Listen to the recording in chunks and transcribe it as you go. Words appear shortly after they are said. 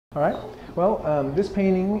All right. Well, this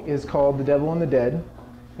painting is called The Devil and the Dead,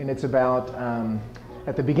 and it's about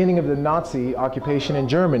at the beginning of the Nazi occupation in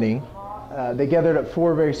Germany, they gathered up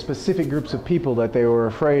four very specific groups of people that they were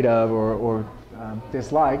afraid of or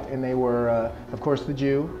disliked, and they were, of course, the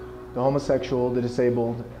Jew, the homosexual, the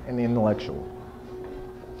disabled, and the intellectual.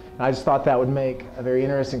 And I just thought that would make a very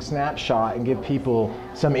interesting snapshot and give people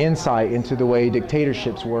some insight into the way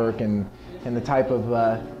dictatorships work and the type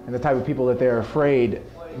of people that they're afraid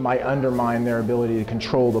might undermine their ability to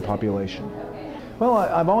control the population. Well,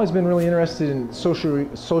 I've always been really interested in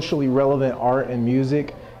socially relevant art and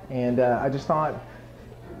music, and I just thought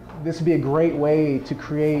this would be a great way to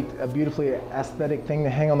create a beautifully aesthetic thing to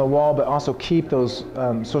hang on the wall, but also keep those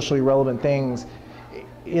socially relevant things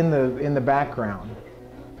in the background.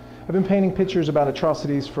 I've been painting pictures about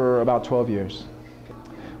atrocities for about 12 years.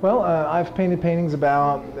 Well, I've painted paintings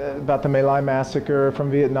about the My Lai massacre from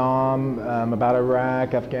Vietnam, about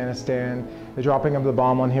Iraq, Afghanistan, the dropping of the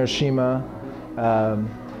bomb on Hiroshima,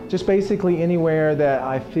 just basically anywhere that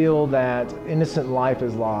I feel that innocent life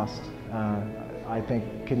is lost, I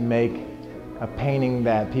think can make a painting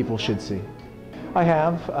that people should see. I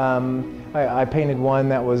have. I painted one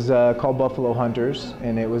that was called Buffalo Hunters,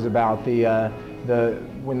 and it was about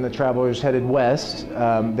when the travelers headed west,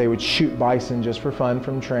 they would shoot bison just for fun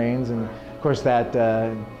from trains, and of course that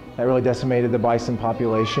really decimated the bison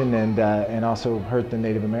population and also hurt the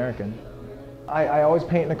Native American. I always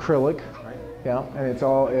paint in acrylic, yeah, and it's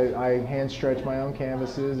all I hand stretch my own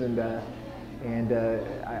canvases, and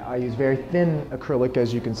I use very thin acrylic,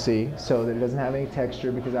 as you can see, so that it doesn't have any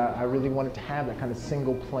texture, because I really want it to have that kind of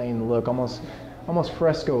single plane look, almost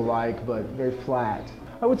fresco-like, but very flat.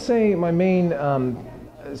 I would say my main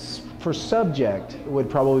for subject would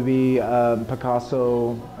probably be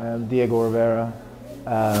Picasso, Diego Rivera.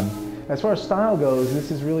 As far as style goes, this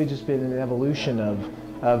has really just been an evolution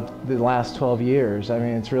of the last 12 years. I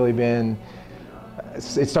mean, it's really been,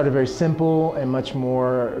 it started very simple and much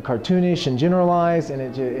more cartoonish and generalized, and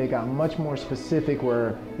it got much more specific,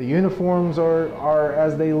 where the uniforms are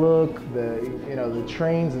as they look, the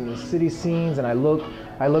trains and the city scenes, and I look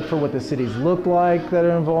for what the cities look like that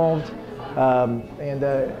are involved. And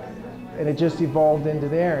it just evolved into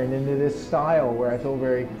there and into this style where I feel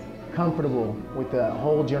very comfortable with the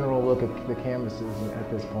whole general look of the canvases at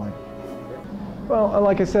this point. Well,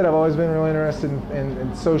 like I said, I've always been really interested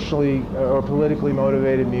in socially or politically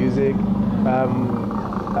motivated music.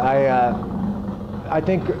 I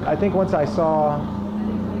think once I saw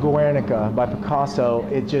Guernica by Picasso,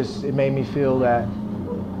 it made me feel that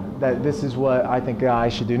this is what I think I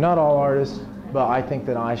should do. Not all artists, but I think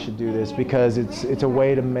that I should do this, because it's a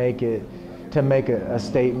way to make a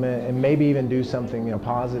statement and maybe even do something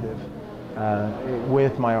positive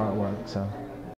with my artwork. So.